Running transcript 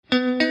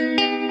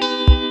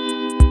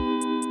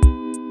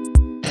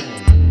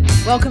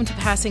Welcome to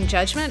Passing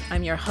Judgment.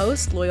 I'm your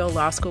host, Loyola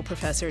Law School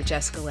professor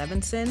Jessica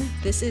Levinson.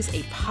 This is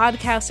a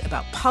podcast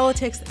about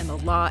politics and the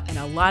law and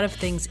a lot of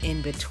things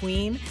in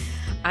between.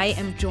 I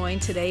am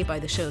joined today by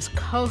the show's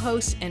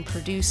co-host and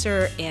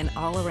producer and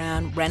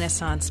all-around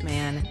Renaissance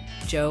man,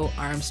 Joe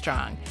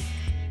Armstrong.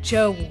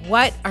 Joe,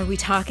 what are we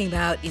talking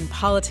about in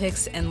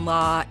politics and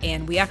law?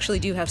 And we actually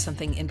do have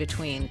something in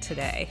between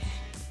today.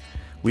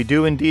 We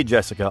do indeed,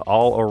 Jessica.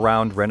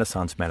 All-around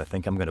Renaissance man. I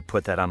think I'm going to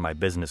put that on my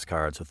business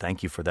card, so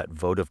thank you for that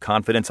vote of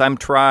confidence. I'm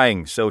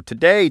trying. So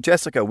today,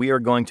 Jessica, we are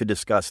going to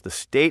discuss the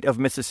state of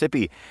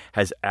Mississippi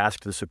has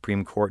asked the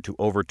Supreme Court to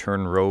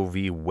overturn Roe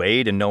v.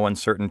 Wade in no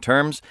uncertain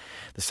terms.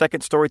 The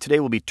second story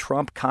today will be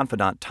Trump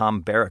confidant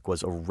Tom Barrack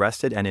was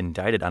arrested and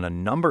indicted on a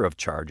number of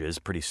charges,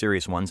 pretty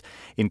serious ones,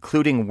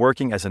 including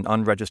working as an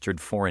unregistered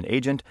foreign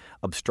agent,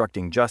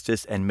 obstructing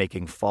justice, and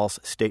making false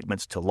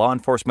statements to law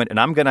enforcement.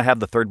 And I'm going to have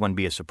the third one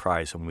be a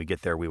surprise. So when we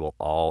get there, we will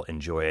all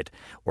enjoy it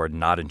or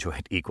not enjoy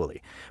it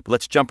equally. But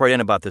let's jump right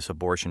in about this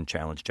abortion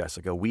challenge,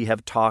 Jessica. We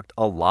have talked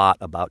a lot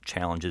about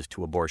challenges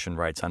to abortion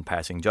rights on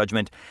Passing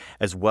Judgment,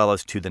 as well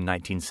as to the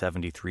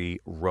 1973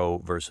 Roe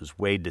versus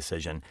Wade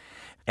decision.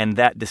 And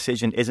that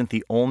decision isn't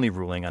the only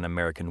ruling on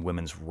American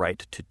women's right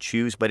to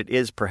choose, but it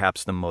is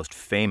perhaps the most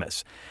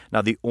famous.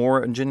 Now, the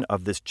origin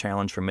of this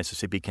challenge from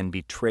Mississippi can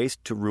be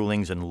traced to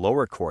rulings in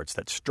lower courts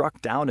that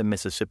struck down a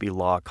Mississippi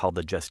law called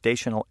the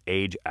Gestational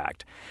Age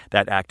Act.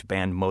 That act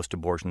banned most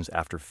abortions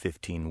after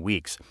 15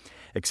 weeks.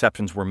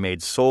 Exceptions were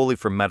made solely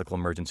for medical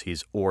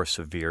emergencies or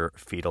severe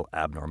fetal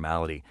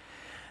abnormality.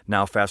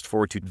 Now, fast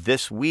forward to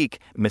this week,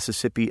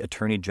 Mississippi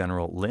Attorney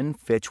General Lynn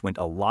Fitch went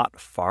a lot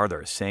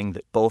farther, saying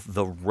that both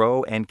the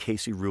Roe and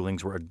Casey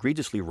rulings were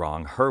egregiously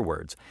wrong, her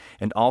words,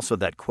 and also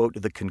that, quote,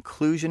 the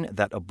conclusion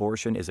that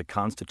abortion is a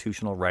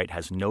constitutional right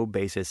has no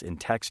basis in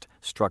text,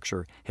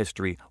 structure,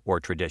 history,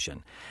 or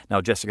tradition. Now,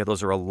 Jessica,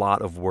 those are a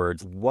lot of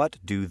words. What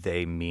do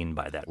they mean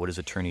by that? What is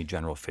Attorney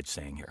General Fitch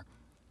saying here?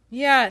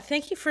 Yeah,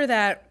 thank you for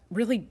that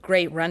really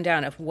great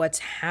rundown of what's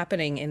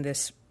happening in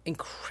this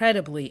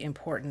incredibly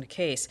important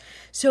case.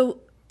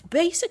 So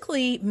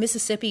basically,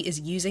 Mississippi is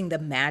using the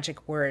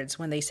magic words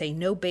when they say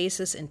no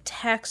basis in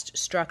text,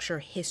 structure,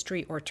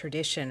 history, or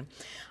tradition.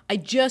 I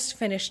just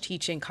finished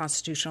teaching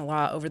constitutional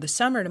law over the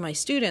summer to my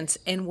students,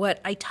 and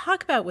what I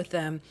talk about with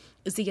them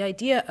is the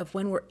idea of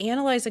when we're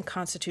analyzing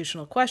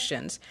constitutional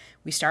questions,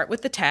 we start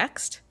with the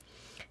text.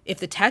 If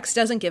the text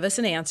doesn't give us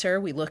an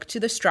answer, we look to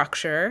the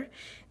structure.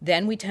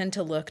 Then we tend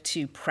to look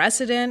to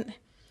precedent.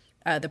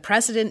 The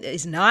precedent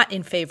is not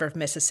in favor of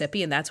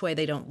Mississippi, and that's why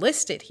they don't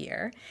list it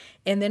here.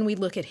 And then we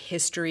look at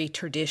history,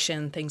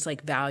 tradition, things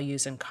like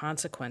values and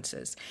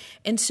consequences.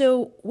 And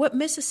so what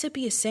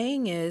Mississippi is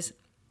saying is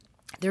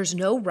there's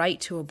no right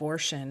to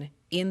abortion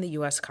in the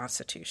U.S.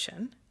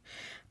 Constitution.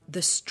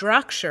 The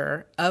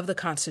structure of the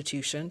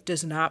Constitution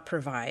does not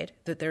provide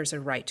that there's a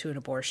right to an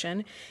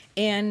abortion.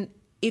 And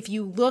if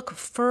you look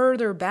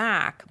further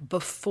back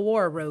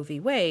before Roe v.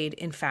 Wade,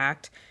 in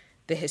fact,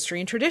 the history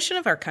and tradition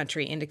of our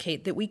country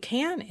indicate that we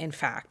can, in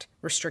fact,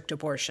 restrict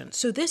abortion.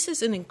 So this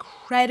is an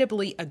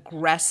incredibly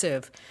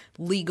aggressive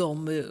legal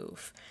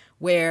move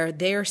where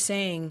they're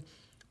saying,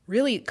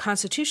 really,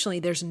 constitutionally,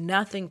 there's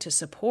nothing to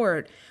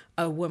support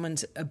a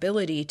woman's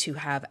ability to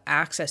have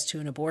access to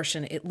an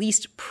abortion, at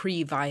least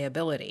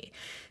pre-viability.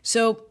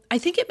 So I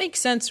think it makes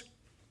sense,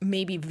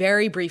 maybe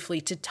very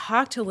briefly, to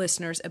talk to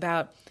listeners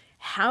about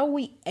how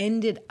we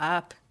ended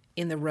up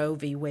in the Roe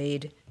v.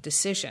 Wade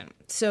decision.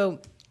 So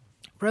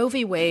Roe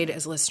v. Wade,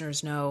 as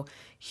listeners know,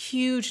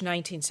 huge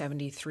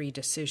 1973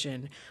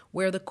 decision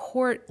where the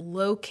court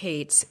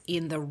locates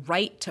in the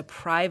right to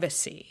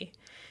privacy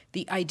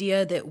the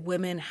idea that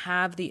women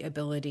have the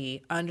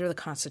ability under the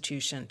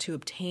Constitution to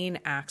obtain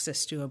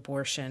access to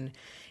abortion.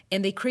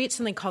 And they create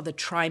something called the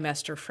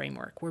trimester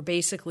framework, where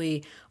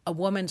basically a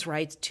woman's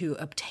rights to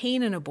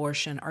obtain an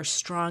abortion are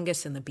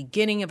strongest in the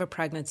beginning of a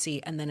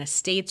pregnancy, and then a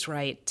state's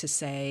right to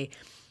say,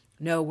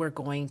 no, we're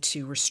going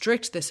to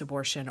restrict this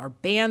abortion or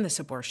ban this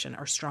abortion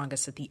are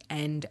strongest at the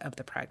end of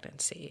the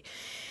pregnancy.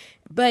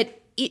 But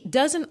it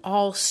doesn't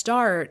all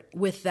start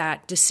with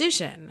that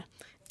decision.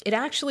 It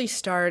actually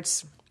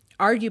starts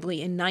arguably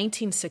in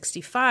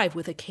 1965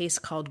 with a case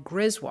called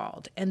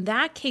Griswold. And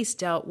that case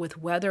dealt with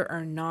whether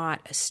or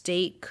not a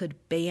state could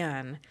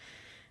ban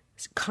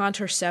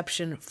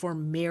contraception for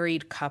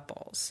married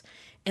couples.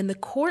 And the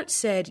court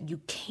said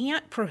you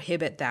can't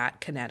prohibit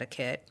that,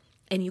 Connecticut,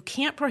 and you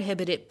can't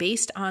prohibit it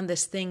based on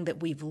this thing that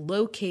we've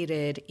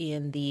located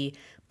in the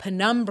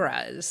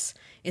penumbras,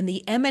 in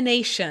the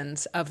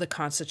emanations of the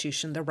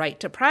Constitution, the right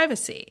to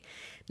privacy.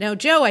 Now,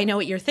 Joe, I know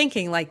what you're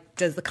thinking, like,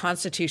 does the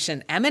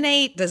Constitution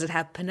emanate? Does it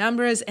have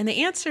penumbras? And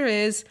the answer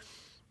is,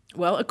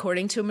 well,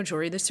 according to a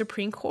majority of the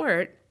Supreme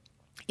Court,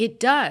 it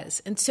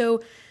does. And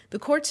so the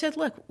court said,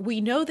 look,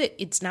 we know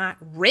that it's not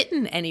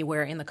written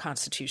anywhere in the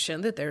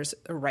Constitution that there's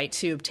a right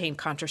to obtain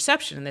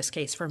contraception, in this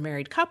case for a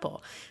married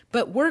couple,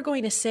 but we're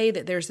going to say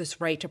that there's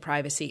this right to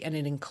privacy and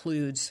it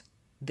includes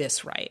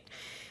this right.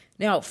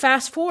 Now,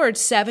 fast forward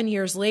 7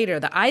 years later,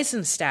 the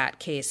Eisenstadt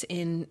case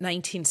in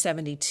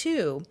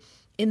 1972,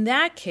 in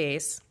that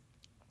case,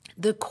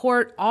 The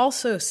court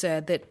also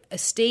said that a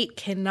state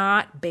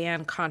cannot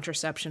ban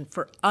contraception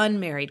for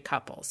unmarried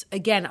couples,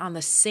 again, on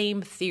the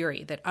same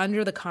theory that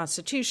under the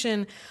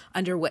Constitution,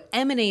 under what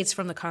emanates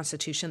from the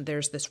Constitution,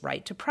 there's this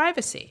right to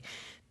privacy.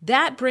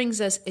 That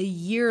brings us a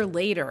year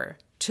later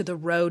to the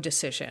Roe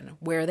decision,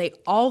 where they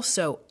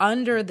also,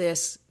 under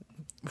this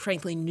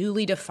frankly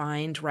newly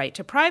defined right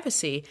to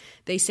privacy,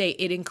 they say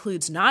it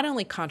includes not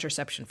only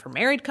contraception for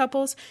married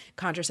couples,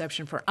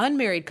 contraception for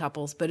unmarried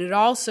couples, but it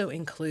also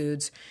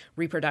includes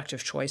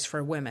reproductive choice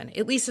for women,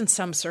 at least in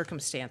some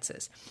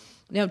circumstances.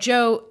 Now,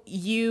 Joe,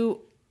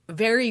 you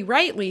very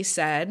rightly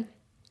said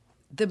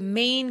the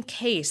main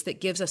case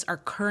that gives us our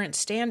current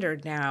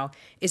standard now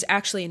is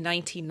actually a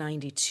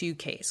 1992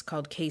 case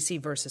called Casey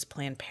versus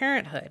Planned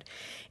Parenthood.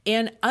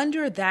 And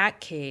under that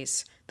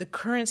case, the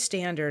current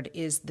standard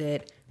is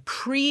that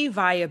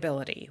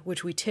pre-viability,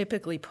 which we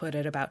typically put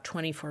at about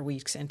 24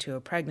 weeks into a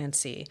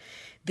pregnancy,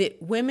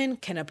 that women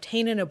can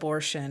obtain an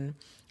abortion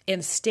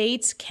and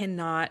states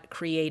cannot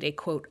create a,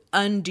 quote,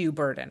 undue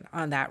burden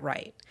on that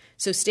right.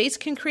 So states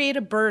can create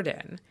a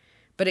burden,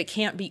 but it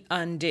can't be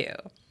undue.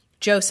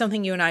 Joe,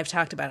 something you and I have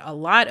talked about a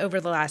lot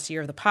over the last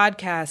year of the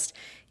podcast,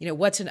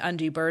 what's an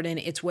undue burden?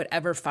 It's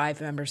whatever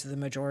 5 members of the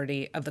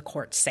majority of the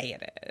court say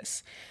it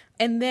is.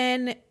 And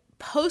then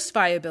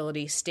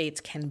post-viability,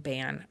 states can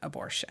ban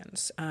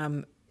abortions,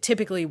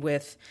 typically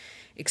with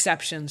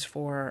exceptions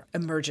for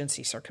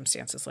emergency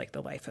circumstances like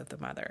the life of the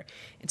mother.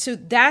 And so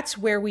that's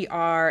where we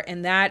are,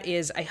 and that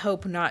is, I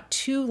hope, not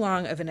too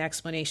long of an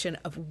explanation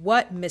of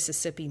what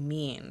Mississippi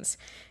means.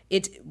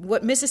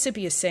 What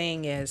Mississippi is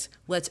saying is,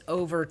 let's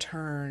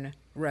overturn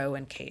Roe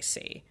and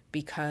Casey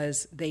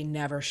because they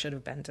never should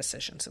have been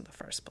decisions in the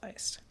first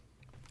place.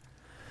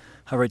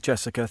 All right,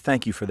 Jessica,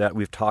 thank you for that.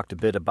 We've talked a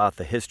bit about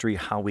the history,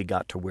 how we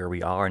got to where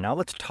we are. Now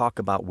let's talk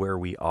about where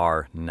we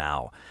are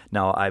now.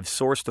 Now, I've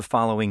sourced the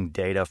following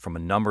data from a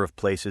number of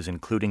places,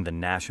 including the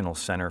National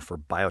Center for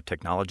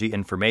Biotechnology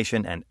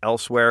Information and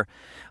elsewhere.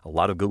 A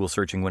lot of Google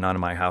searching went on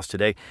in my house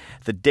today.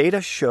 The data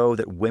show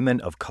that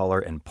women of color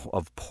and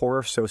of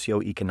poorer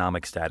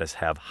socioeconomic status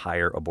have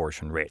higher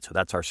abortion rates. So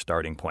that's our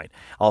starting point.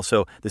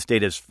 Also, this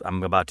data is,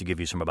 I'm about to give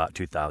you some about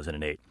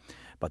 2008.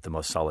 But the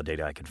most solid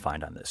data I can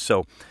find on this.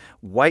 So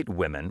white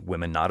women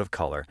not of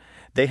color,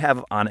 they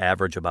have on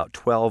average about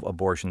 12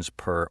 abortions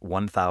per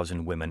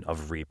 1,000 women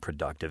of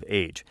reproductive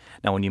age.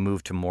 Now, when you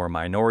move to more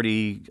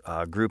minority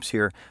groups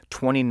here,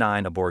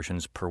 29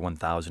 abortions per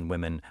 1,000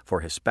 women for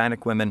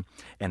Hispanic women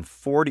and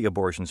 40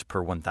 abortions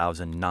per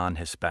 1,000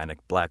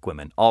 non-Hispanic black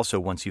women.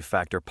 Also, once you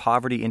factor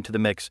poverty into the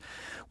mix,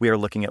 we are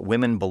looking at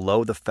women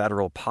below the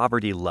federal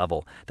poverty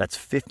level. That's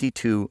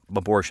 52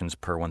 abortions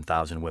per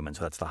 1,000 women,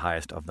 so that's the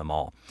highest of them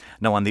all.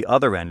 Now, on the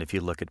other end, if you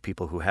look at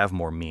people who have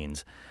more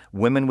means,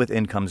 women with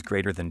incomes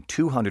greater than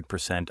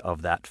 200%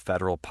 of that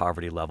federal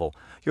poverty level,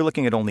 you're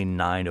looking at only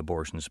 9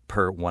 abortions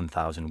per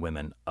 1,000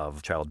 women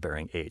of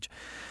childbearing age.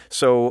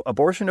 So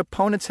abortion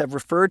opponents have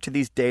referred to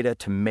these data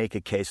to make a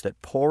case that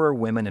poorer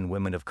women and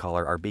women of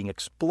color are being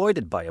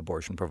exploited by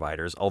abortion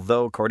providers,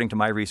 although, according to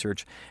my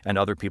research and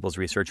other people's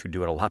research who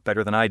do it a lot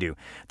better than I do,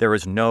 there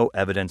is no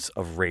evidence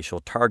of racial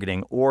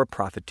targeting or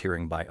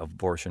profiteering by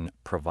abortion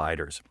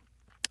providers.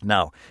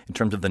 Now, in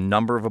terms of the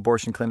number of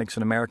abortion clinics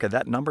in America,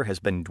 that number has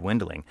been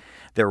dwindling.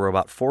 There were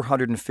about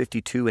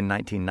 452 in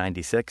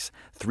 1996,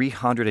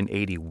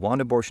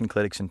 381 abortion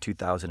clinics in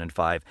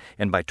 2005,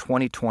 and by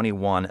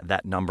 2021,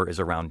 that number is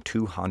around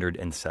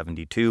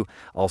 272.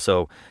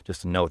 Also,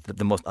 just to note that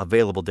the most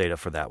available data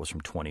for that was from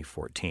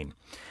 2014.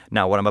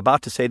 Now, what I'm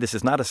about to say, this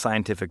is not a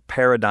scientific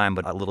paradigm,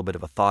 but a little bit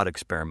of a thought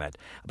experiment.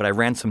 But I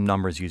ran some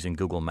numbers using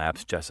Google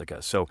Maps,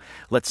 Jessica. So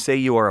let's say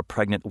you are a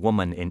pregnant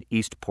woman in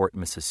Eastport,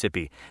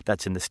 Mississippi.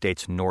 That's in the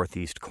state's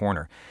northeast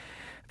corner.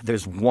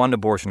 There's one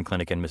abortion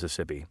clinic in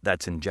Mississippi.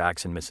 That's in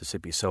Jackson,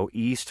 Mississippi. So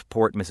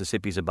Eastport,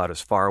 Mississippi is about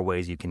as far away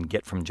as you can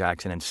get from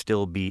Jackson and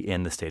still be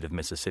in the state of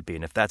Mississippi.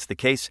 And if that's the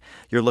case,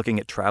 you're looking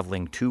at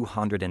traveling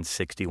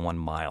 261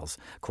 miles.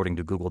 According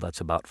to Google, that's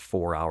about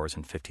 4 hours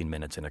and 15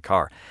 minutes in a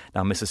car.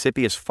 Now,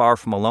 Mississippi is far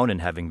from alone in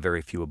having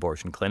very few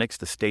abortion clinics.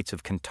 The states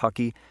of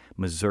Kentucky,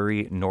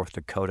 Missouri, North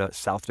Dakota,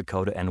 South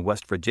Dakota, and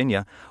West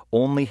Virginia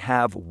only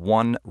have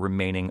one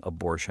remaining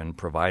abortion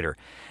provider.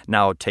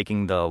 Now,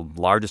 taking the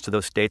largest of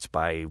those states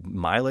by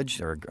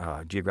mileage or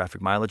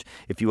geographic mileage,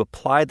 if you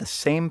apply the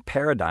same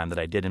paradigm that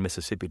I did in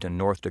Mississippi to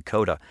North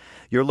Dakota,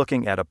 you're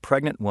looking at a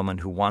pregnant woman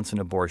who wants an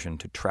abortion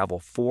to travel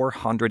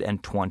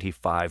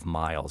 425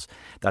 miles.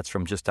 That's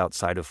from just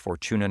outside of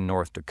Fortuna,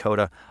 North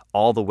Dakota,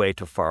 all the way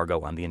to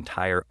Fargo on the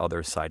entire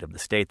other side of the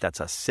state.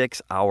 That's a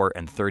 6-hour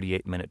and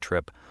 38-minute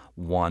trip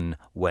one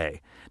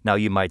way. Now,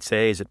 you might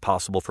say, is it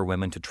possible for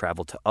women to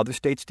travel to other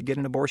states to get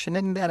an abortion?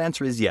 And that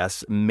answer is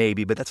yes,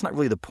 maybe, but that's not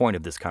really the point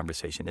of this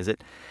conversation, is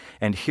it?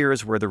 And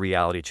here's where the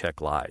reality check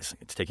lies.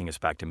 It's taking us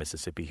back to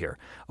Mississippi here.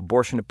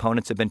 Abortion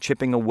opponents have been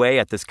chipping away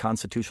at this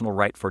constitutional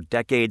right for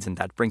decades, and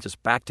that brings us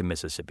back to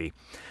Mississippi,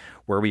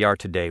 where we are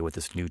today with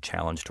this new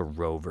challenge to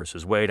Roe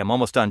versus Wade. I'm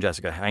almost done,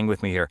 Jessica. Hang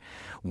with me here.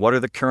 What are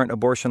the current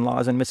abortion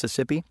laws in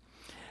Mississippi?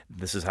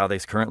 This is how they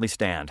currently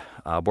stand.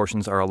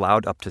 Abortions are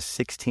allowed up to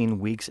 16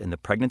 weeks in the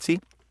pregnancy.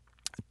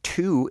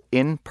 2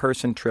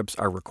 in-person trips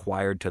are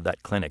required to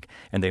that clinic,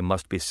 and they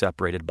must be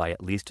separated by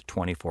at least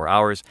 24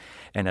 hours.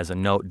 And as a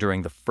note,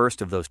 during the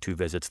first of those 2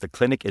 visits, the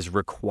clinic is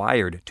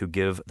required to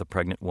give the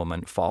pregnant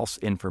woman false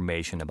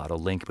information about a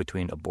link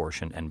between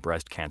abortion and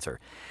breast cancer.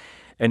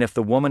 And if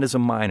the woman is a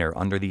minor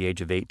under the age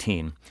of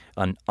 18,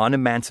 an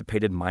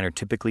unemancipated minor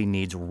typically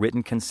needs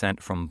written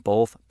consent from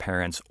both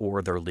parents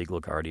or their legal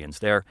guardians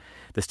there.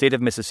 The state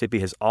of Mississippi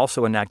has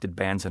also enacted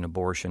bans on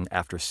abortion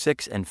after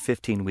 6 and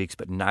 15 weeks,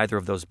 but neither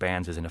of those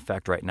bans is in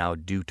effect right now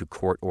due to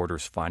court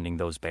orders finding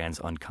those bans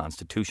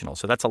unconstitutional.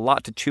 So that's a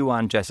lot to chew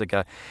on,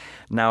 Jessica.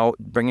 Now,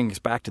 bringing us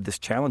back to this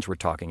challenge we're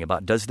talking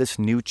about, does this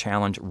new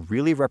challenge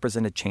really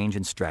represent a change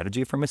in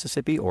strategy for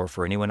Mississippi or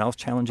for anyone else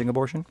challenging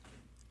abortion?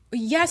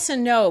 Yes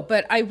and no,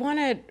 but I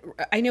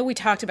know we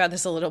talked about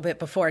this a little bit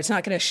before. It's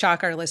not going to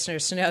shock our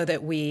listeners to know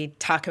that we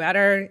talk about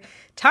our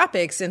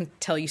topics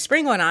until you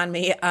spring one on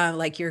me,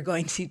 like you're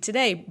going to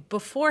today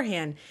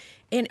beforehand.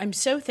 And I'm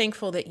so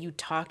thankful that you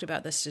talked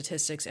about the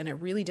statistics, and it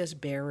really does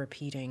bear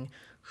repeating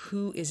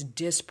who is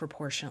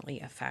disproportionately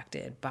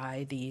affected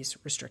by these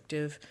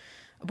restrictive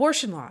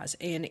abortion laws.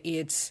 And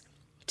it's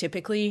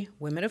typically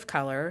women of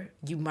color.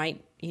 There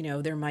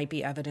might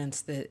be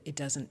evidence that it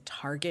doesn't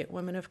target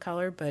women of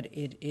color, but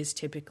it is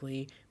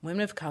typically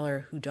women of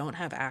color who don't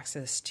have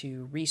access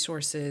to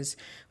resources,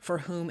 for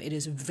whom it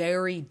is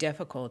very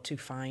difficult to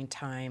find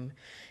time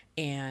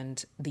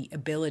and the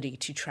ability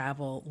to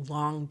travel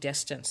long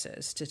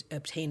distances to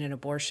obtain an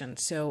abortion.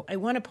 So I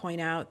want to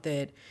point out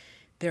that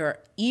there are,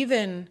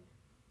 even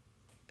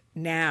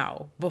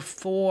now,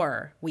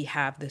 before we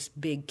have this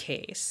big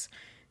case,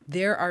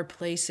 there are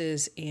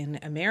places in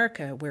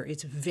America where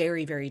it's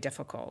very, very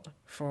difficult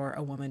for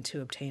a woman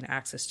to obtain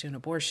access to an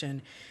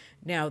abortion.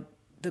 Now,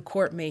 the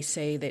court may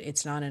say that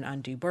it's not an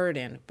undue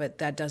burden, but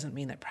that doesn't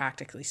mean that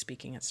practically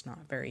speaking, it's not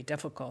very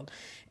difficult.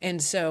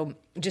 And so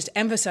just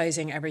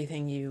emphasizing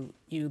everything you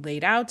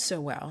laid out so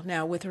well.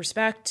 Now, with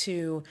respect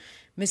to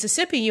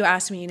Mississippi, you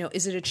asked me,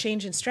 is it a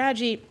change in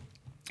strategy?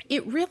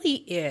 It really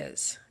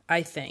is,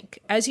 I think.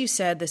 As you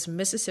said, this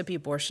Mississippi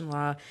abortion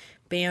law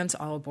bans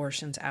all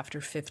abortions after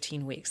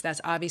 15 weeks.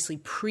 That's obviously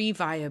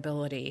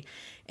pre-viability.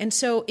 And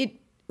so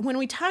when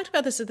we talked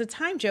about this at the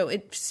time, Joe,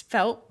 it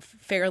felt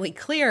fairly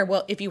clear.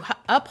 Well, if you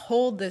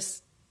uphold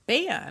this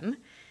ban,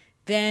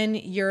 then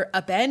you're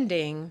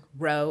upending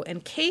Roe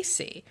and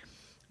Casey.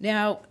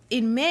 Now,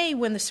 in May,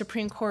 when the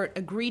Supreme Court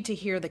agreed to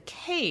hear the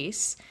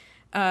case,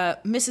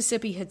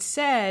 Mississippi had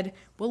said,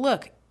 well,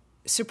 look,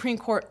 Supreme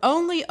Court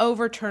only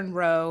overturned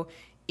Roe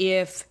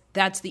if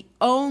that's the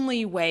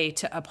only way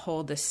to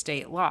uphold the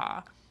state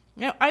law.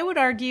 Now, I would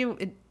argue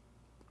it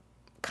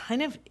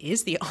kind of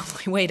is the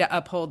only way to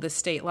uphold the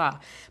state law.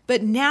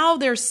 But now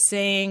they're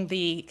saying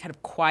the kind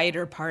of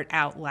quieter part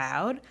out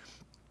loud.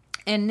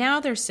 And now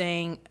they're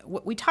saying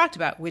what we talked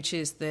about, which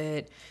is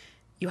that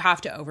you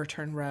have to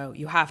overturn Roe,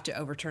 you have to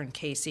overturn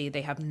Casey.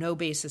 They have no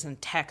basis in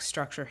text,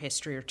 structure,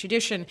 history, or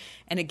tradition.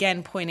 And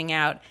again, pointing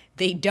out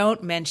they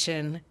don't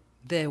mention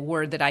the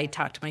word that I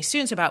talked to my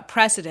students about,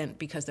 precedent,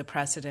 because the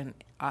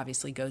precedent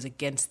obviously goes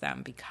against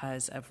them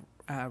because of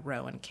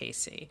Roe and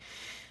Casey.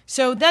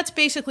 So that's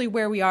basically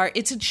where we are.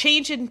 It's a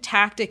change in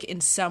tactic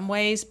in some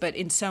ways, but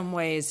in some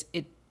ways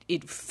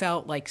it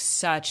felt like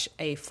such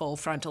a full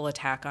frontal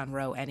attack on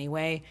Roe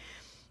anyway.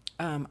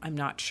 I'm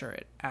not sure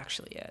it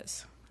actually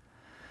is.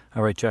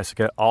 All right,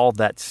 Jessica, all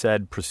that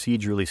said,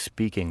 procedurally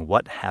speaking,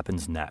 what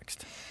happens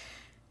next?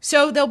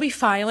 So there'll be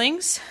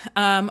filings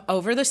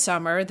over the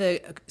summer.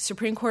 The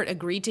Supreme Court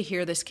agreed to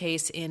hear this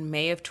case in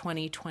May of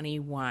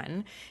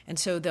 2021. And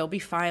so there'll be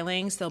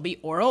filings, there'll be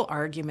oral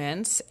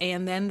arguments,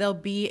 and then there'll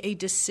be a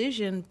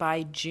decision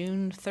by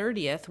June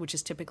 30th, which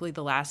is typically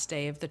the last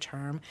day of the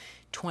term,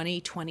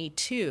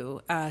 2022.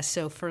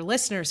 So for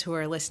listeners who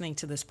are listening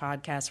to this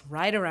podcast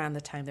right around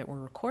the time that we're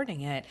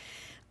recording it,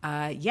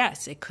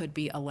 yes, it could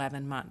be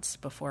 11 months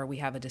before we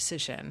have a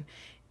decision.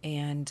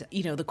 And,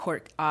 the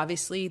court,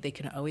 obviously, they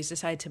can always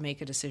decide to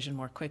make a decision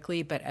more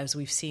quickly. But as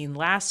we've seen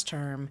last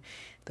term,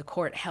 the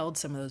court held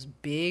some of those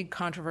big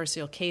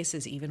controversial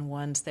cases, even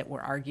ones that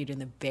were argued in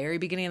the very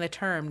beginning of the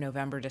term,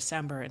 November,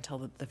 December,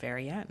 until the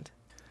very end.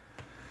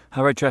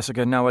 All right,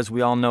 Jessica. Now, as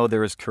we all know,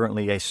 there is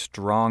currently a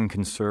strong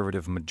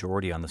conservative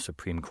majority on the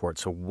Supreme Court.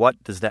 So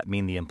what does that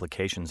mean the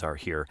implications are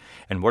here?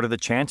 And what are the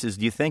chances,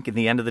 do you think, in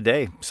the end of the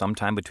day,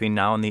 sometime between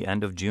now and the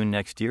end of June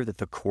next year, that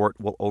the court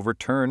will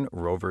overturn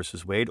Roe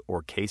versus Wade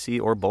or Casey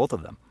or both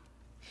of them?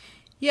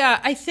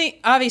 Yeah, I think,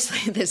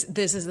 obviously,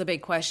 this is the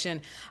big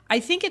question. I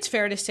think it's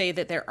fair to say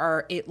that there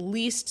are at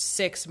least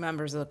 6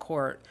 members of the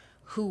court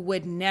who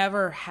would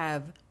never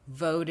have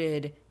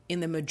voted in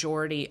the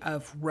majority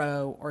of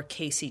Roe or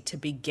Casey to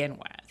begin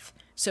with.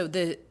 So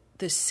the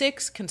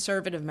 6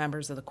 conservative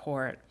members of the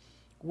court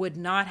would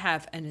not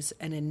have, an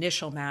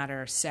initial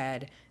matter,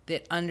 said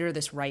that under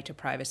this right to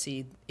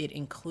privacy, it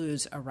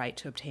includes a right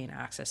to obtain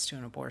access to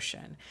an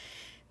abortion.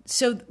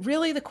 So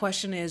really the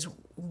question is,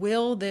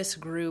 will this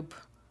group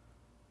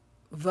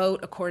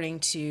vote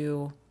according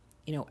to,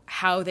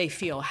 how they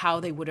feel, how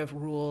they would have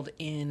ruled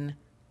in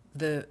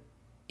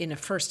a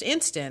first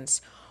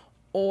instance?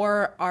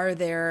 Or are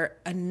there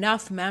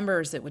enough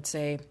members that would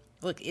say,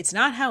 look, it's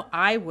not how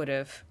I would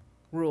have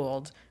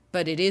ruled,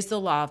 but it is the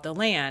law of the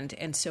land.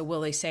 And so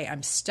will they say,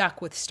 I'm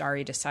stuck with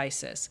stare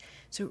decisis?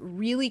 So it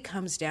really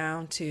comes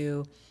down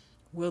to,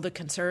 will the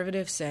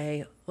conservatives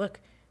say, look,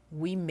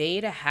 we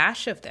made a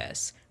hash of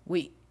this.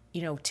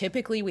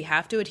 Typically we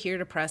have to adhere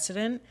to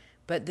precedent,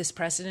 but this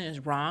precedent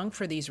is wrong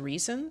for these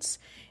reasons.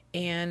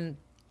 And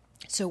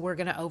so we're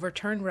going to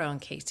overturn Roe and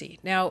Casey.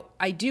 Now,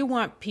 I do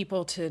want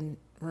people to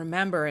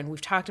remember, and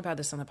we've talked about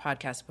this on the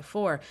podcast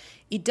before,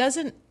 it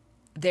doesn't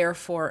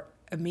therefore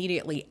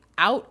immediately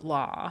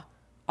outlaw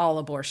all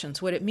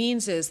abortions. What it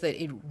means is that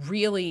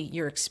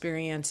your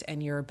experience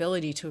and your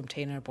ability to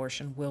obtain an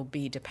abortion will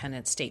be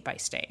dependent state by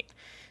state.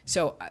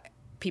 So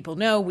people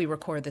know we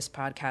record this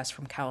podcast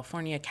from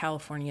California.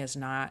 California is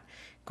not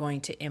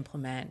going to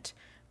implement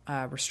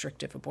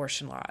restrictive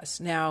abortion laws.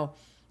 Now,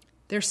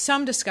 there's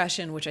some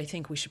discussion, which I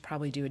think we should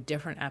probably do a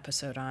different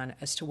episode on,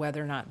 as to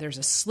whether or not there's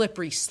a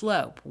slippery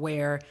slope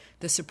where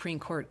the Supreme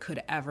Court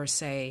could ever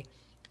say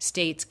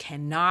states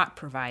cannot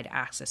provide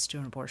access to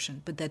an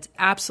abortion. But that's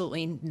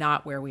absolutely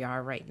not where we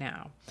are right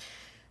now.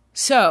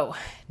 So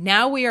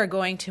now we are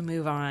going to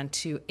move on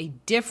to a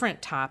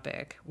different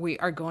topic. We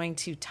are going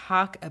to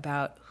talk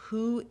about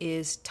who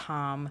is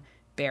Tom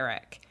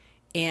Barrack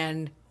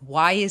and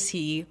why is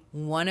he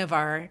one of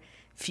our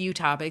few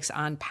topics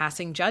on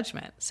passing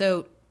judgment.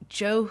 So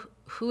Joe,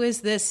 who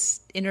is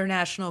this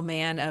international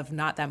man of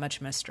not that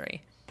much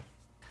mystery?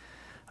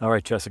 All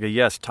right, Jessica.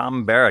 Yes,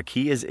 Tom Barrack.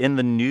 He is in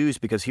the news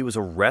because he was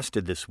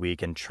arrested this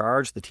week and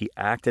charged that he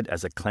acted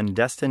as a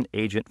clandestine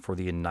agent for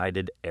the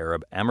United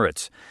Arab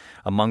Emirates.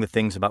 Among the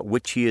things about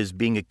which he is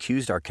being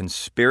accused are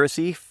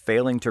conspiracy,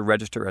 failing to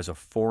register as a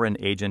foreign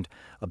agent,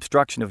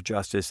 obstruction of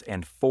justice,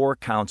 and 4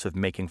 counts of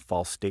making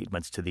false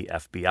statements to the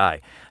FBI.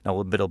 Now, a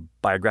little bit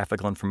of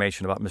biographical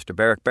information about Mr.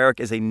 Barrack. Barrack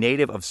is a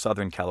native of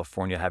Southern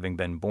California, having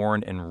been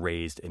born and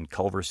raised in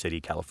Culver City,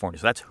 California.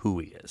 So that's who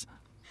he is.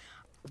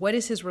 What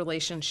is his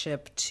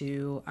relationship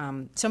to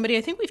somebody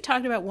I think we've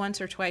talked about once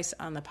or twice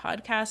on the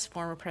podcast,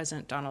 former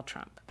President Donald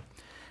Trump?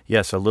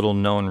 Yes, a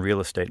little-known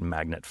real estate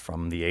magnate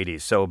from the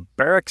 80s. So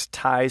Barrack's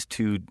ties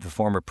to the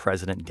former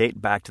president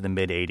date back to the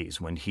mid-80s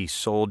when he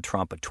sold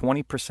Trump a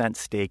 20%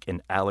 stake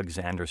in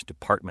Alexander's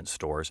department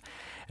stores.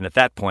 And at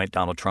that point,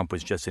 Donald Trump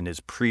was just in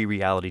his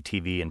pre-reality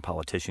TV and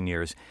politician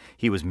years.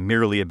 He was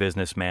merely a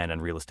businessman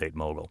and real estate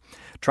mogul.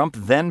 Trump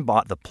then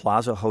bought the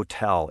Plaza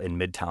Hotel in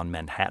Midtown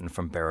Manhattan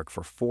from Barrack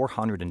for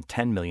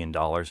 $410 million.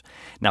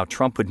 Now,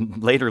 Trump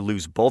would later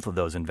lose both of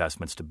those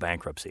investments to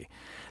bankruptcy.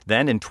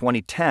 Then in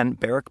 2010,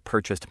 Barrack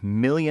purchased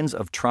millions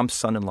of Trump's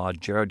son-in-law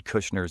Jared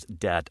Kushner's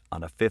debt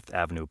on a Fifth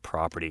Avenue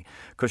property.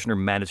 Kushner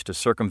managed to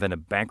circumvent a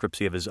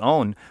bankruptcy of his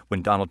own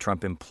when Donald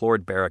Trump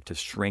implored Barrack to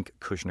shrink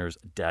Kushner's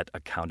debt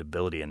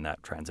accountability in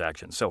that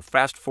transaction. So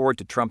fast forward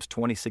to Trump's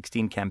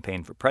 2016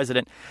 campaign for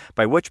president,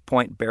 by which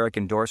point Barrack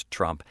endorsed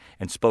Trump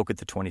and spoke at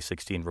the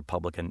 2016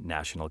 Republican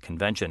National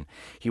Convention.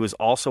 He was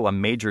also a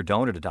major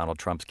donor to Donald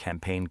Trump's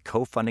campaign,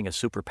 co-funding a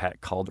super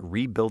PAC called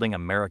Rebuilding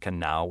America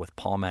Now with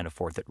Paul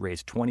Manafort that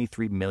raised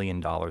 $23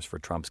 million for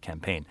Trump's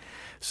campaign.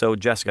 So,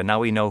 Jessica, now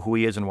we know who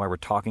he is and why we're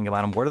talking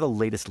about him. What are the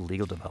latest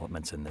legal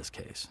developments in this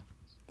case?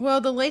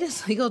 Well, the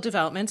latest legal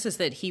developments is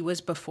that he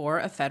was before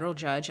a federal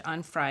judge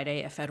on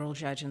Friday, a federal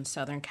judge in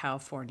Southern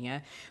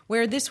California,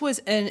 where this was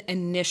an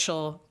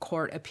initial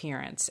court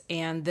appearance.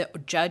 And the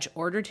judge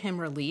ordered him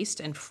released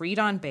and freed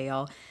on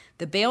bail.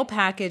 The bail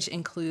package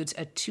includes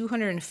a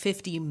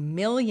 $250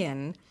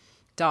 million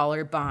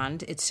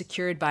bond. It's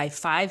secured by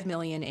 $5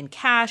 million in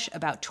cash,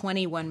 about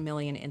 $21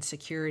 million in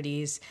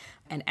securities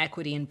and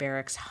equity in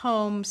Barrack's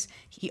homes.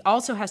 He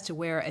also has to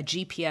wear a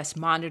GPS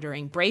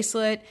monitoring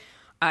bracelet.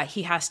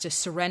 He has to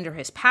surrender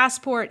his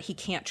passport. He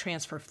can't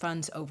transfer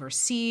funds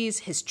overseas.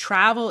 His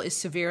travel is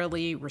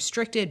severely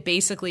restricted,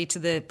 basically to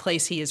the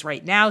place he is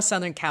right now,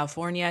 Southern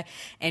California,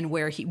 and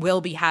where he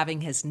will be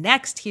having his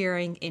next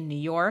hearing in New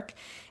York.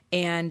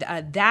 And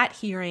that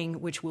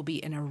hearing, which will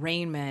be an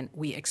arraignment,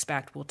 we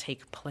expect will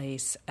take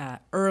place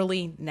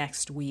early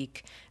next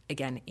week,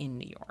 again in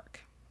New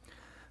York.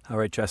 All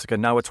right, Jessica.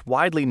 Now, it's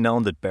widely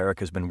known that Barrack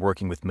has been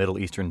working with Middle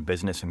Eastern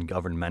business and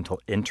governmental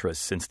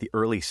interests since the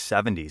early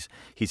 70s.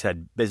 He's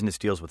had business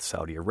deals with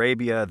Saudi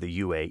Arabia, the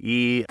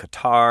UAE,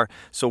 Qatar.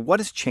 So what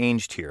has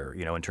changed here,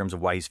 in terms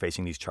of why he's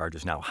facing these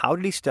charges now? How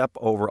did he step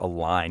over a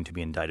line to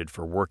be indicted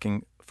for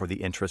working for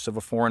the interests of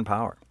a foreign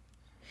power?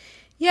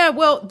 Yeah,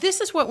 well, this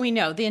is what we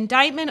know. The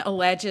indictment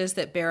alleges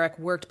that Barrack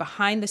worked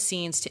behind the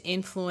scenes to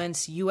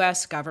influence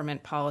U.S.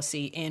 government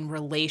policy in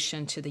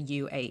relation to the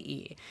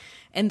UAE.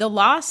 And the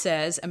law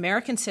says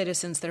American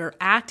citizens that are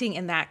acting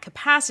in that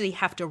capacity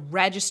have to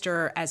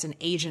register as an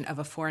agent of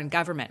a foreign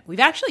government. We've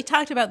actually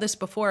talked about this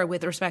before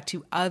with respect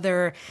to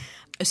other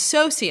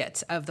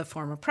associates of the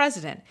former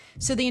president.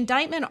 So the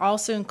indictment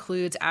also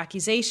includes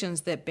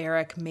accusations that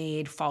Barrack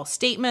made false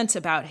statements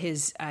about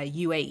his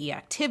UAE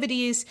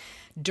activities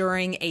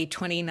during a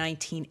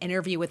 2019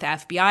 interview with the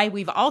FBI.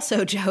 We've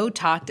also, Joe,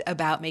 talked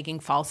about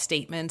making false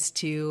statements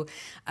to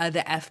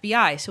the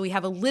FBI. So we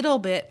have a little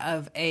bit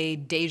of a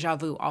deja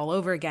vu all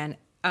over again.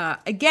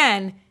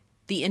 Again,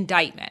 the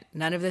indictment.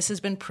 None of this has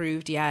been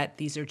proved yet.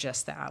 These are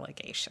just the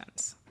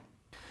allegations.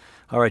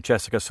 All right,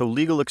 Jessica. So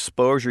legal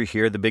exposure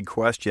here, the big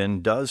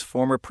question. Does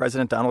former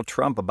President Donald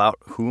Trump, about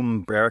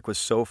whom Barrack was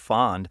so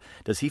fond,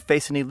 does he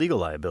face any legal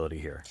liability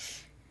here?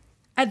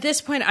 At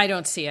this point, I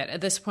don't see it. At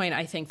this point,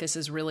 I think this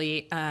is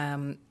really,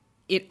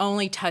 it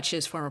only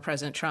touches former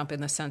President Trump in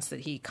the sense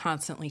that he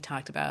constantly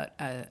talked about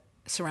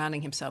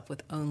surrounding himself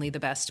with only the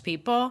best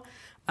people.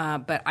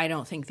 But I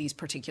don't think these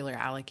particular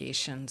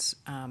allegations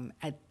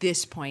at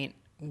this point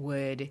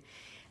would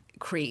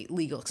create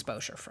legal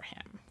exposure for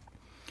him.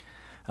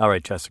 All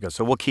right, Jessica.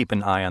 So we'll keep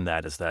an eye on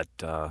that as that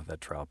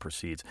trial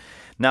proceeds.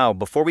 Now,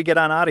 before we get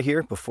on out of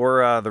here,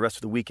 before the rest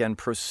of the weekend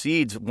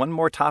proceeds, one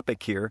more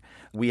topic here.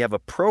 We have a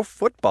pro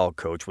football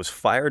coach was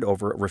fired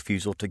over a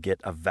refusal to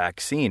get a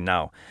vaccine.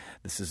 Now,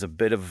 this is a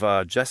bit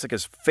of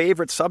Jessica's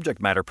favorite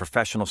subject matter,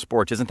 professional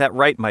sports. Isn't that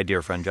right, my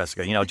dear friend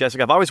Jessica? You know,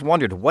 Jessica, I've always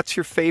wondered, what's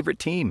your favorite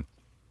team?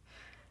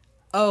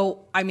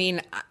 Oh, I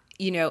mean,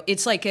 you know,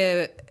 it's like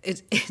a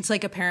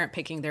parent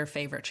picking their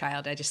favorite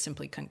child. I just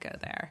simply couldn't go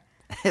there.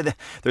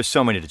 There's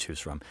so many to choose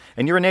from.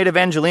 And you're a native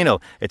Angelino.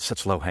 It's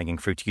such low-hanging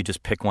fruit. You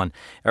just pick one.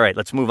 All right,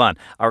 let's move on.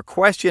 Our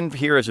question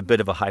here is a bit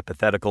of a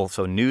hypothetical.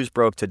 So news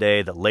broke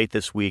today that late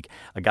this week,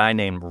 a guy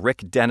named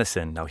Rick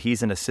Dennison, now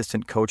he's an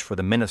assistant coach for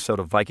the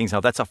Minnesota Vikings. Now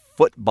that's a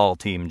football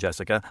team,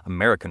 Jessica,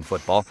 American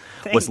football.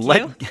 was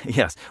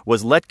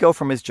let go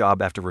from his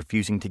job after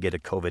refusing to get a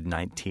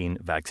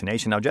COVID-19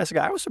 vaccination. Now,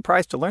 Jessica, I was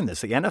surprised to learn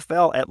this. The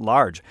NFL at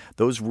large,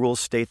 those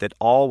rules state that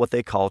all what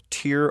they call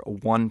Tier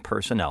 1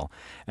 personnel,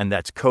 and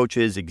that's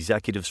coaches,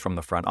 executives from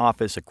the front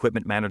office,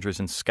 equipment managers,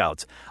 and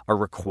scouts are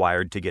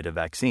required to get a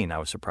vaccine. I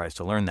was surprised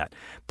to learn that.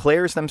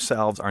 Players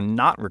themselves are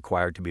not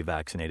required to be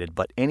vaccinated,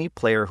 but any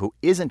player who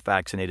isn't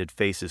vaccinated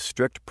faces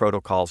strict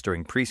protocols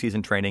during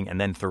preseason training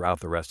and then throughout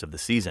the rest of the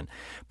season.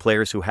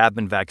 Players who have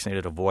been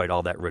vaccinated avoid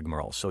all that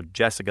rigmarole. So,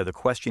 Jessica, the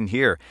question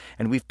here,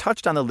 and we've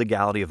touched on the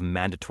legality of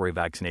mandatory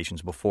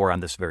vaccinations before on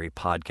this very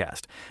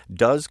podcast.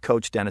 Does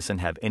Coach Dennison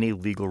have any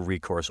legal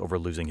recourse over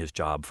losing his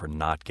job for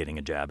not getting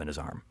a jab in his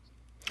arm?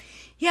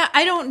 Yeah,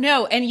 I don't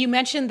know. And you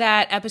mentioned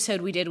that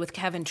episode we did with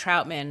Kevin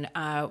Troutman,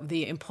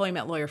 the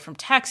employment lawyer from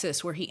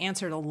Texas, where he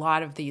answered a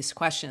lot of these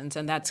questions.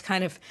 And that's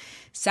kind of,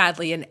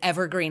 sadly, an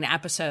evergreen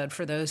episode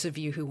for those of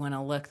you who want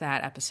to look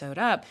that episode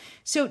up.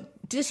 So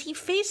does he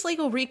face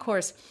legal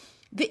recourse?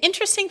 The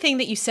interesting thing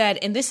that you said,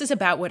 and this is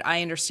about what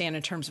I understand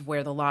in terms of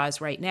where the law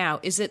is right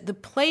now, is that the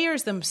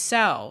players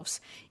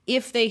themselves,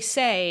 if they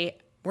say,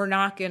 we're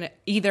not going to,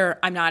 either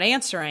I'm not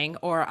answering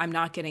or I'm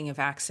not getting a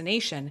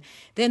vaccination,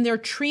 then they're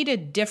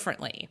treated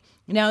differently.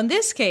 Now, in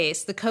this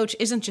case, the coach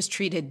isn't just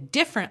treated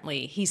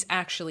differently, he's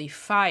actually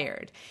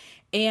fired.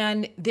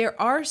 And there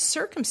are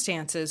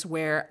circumstances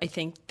where I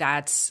think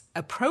that's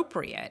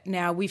appropriate.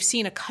 Now, we've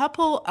seen a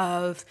couple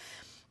of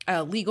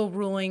legal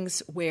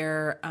rulings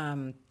where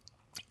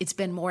it's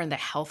been more in the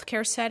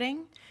healthcare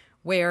setting,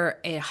 where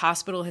a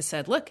hospital has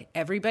said, look,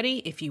 everybody,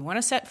 if you want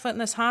to set foot in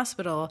this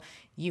hospital,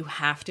 you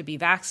have to be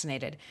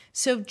vaccinated.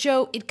 So,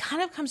 Joe, it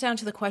kind of comes down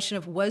to the question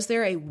of, was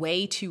there a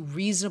way to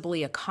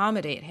reasonably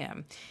accommodate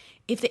him?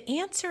 If the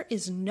answer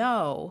is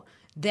no,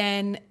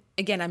 then,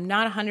 again, I'm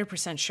not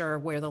 100% sure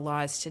where the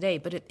law is today,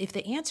 but if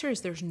the answer is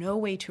there's no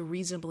way to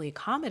reasonably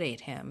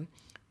accommodate him,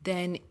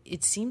 then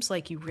it seems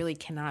like you really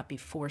cannot be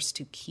forced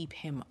to keep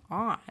him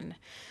on.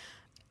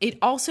 It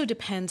also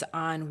depends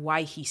on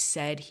why he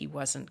said he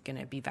wasn't going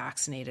to be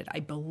vaccinated, I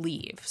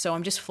believe. So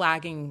I'm just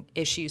flagging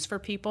issues for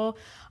people.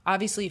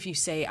 Obviously, if you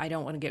say, I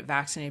don't want to get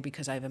vaccinated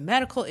because I have a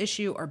medical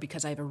issue or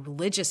because I have a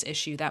religious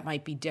issue, that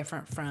might be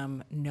different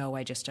from, no,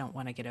 I just don't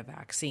want to get a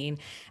vaccine.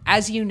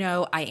 As you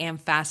know, I am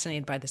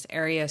fascinated by this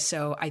area,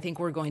 so I think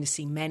we're going to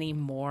see many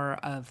more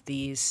of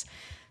these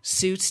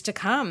suits to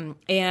come.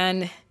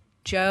 And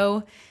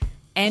Joe,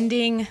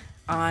 ending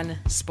on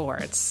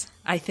sports.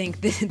 I think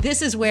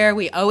this is where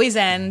we always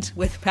end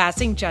with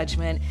passing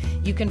judgment.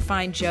 You can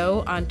find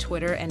Joe on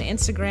Twitter and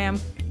Instagram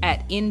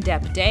at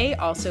InDepthDay,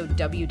 also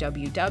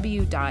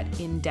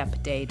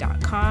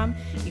www.indepthday.com.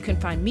 You can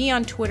find me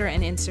on Twitter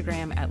and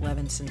Instagram at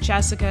Levinson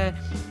Jessica.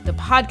 The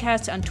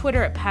podcast on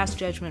Twitter at Pass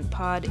Judgment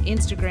Pod,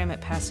 Instagram at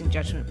Passing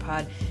Judgment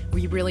Pod.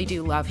 We really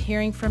do love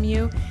hearing from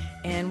you,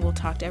 and we'll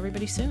talk to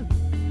everybody soon.